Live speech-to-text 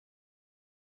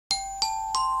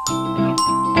Hey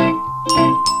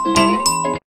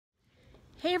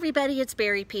everybody, it's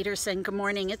Barry Peterson. Good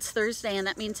morning. It's Thursday and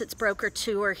that means it's broker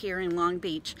tour here in Long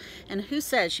Beach. And who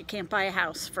says you can't buy a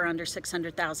house for under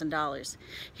 $600,000?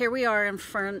 Here we are in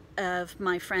front of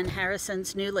my friend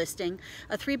Harrison's new listing,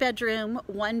 a 3-bedroom,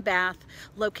 1-bath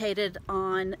located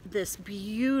on this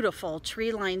beautiful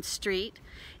tree-lined street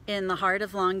in the heart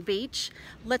of Long Beach.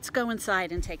 Let's go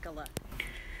inside and take a look.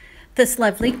 This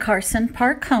lovely Carson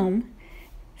Park home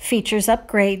features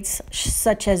upgrades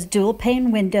such as dual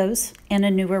pane windows and a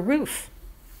newer roof.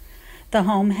 The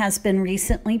home has been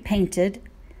recently painted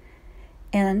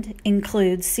and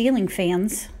includes ceiling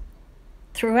fans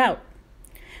throughout.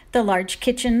 The large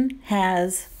kitchen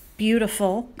has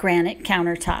beautiful granite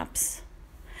countertops.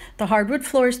 The hardwood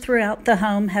floors throughout the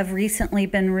home have recently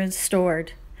been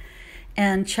restored.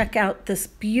 And check out this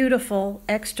beautiful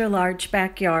extra large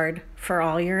backyard for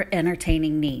all your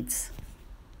entertaining needs.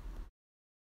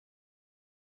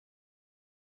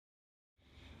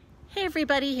 Hey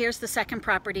everybody, here's the second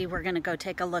property we're going to go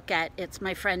take a look at. It's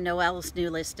my friend Noelle's new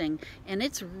listing, and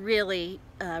it's really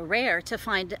rare to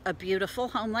find a beautiful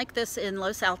home like this in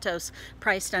Los Altos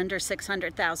priced under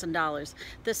 $600,000.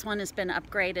 This one has been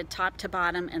upgraded top to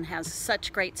bottom and has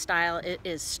such great style. It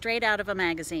is straight out of a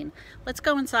magazine. Let's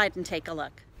go inside and take a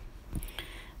look.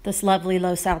 This lovely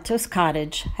Los Altos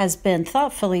cottage has been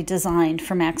thoughtfully designed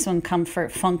for maximum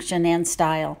comfort, function, and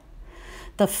style.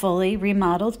 The fully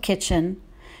remodeled kitchen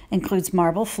includes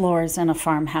marble floors and a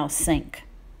farmhouse sink.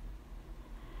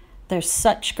 There's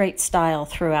such great style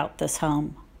throughout this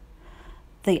home.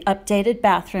 The updated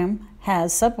bathroom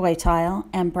has subway tile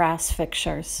and brass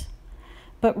fixtures.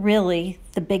 But really,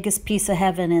 the biggest piece of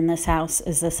heaven in this house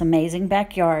is this amazing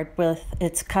backyard with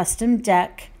its custom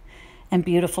deck and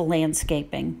beautiful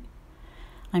landscaping.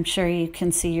 I'm sure you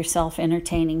can see yourself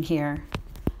entertaining here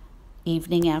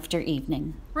evening after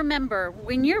evening. Remember,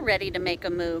 when you're ready to make a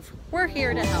move, we're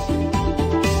here to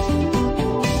help.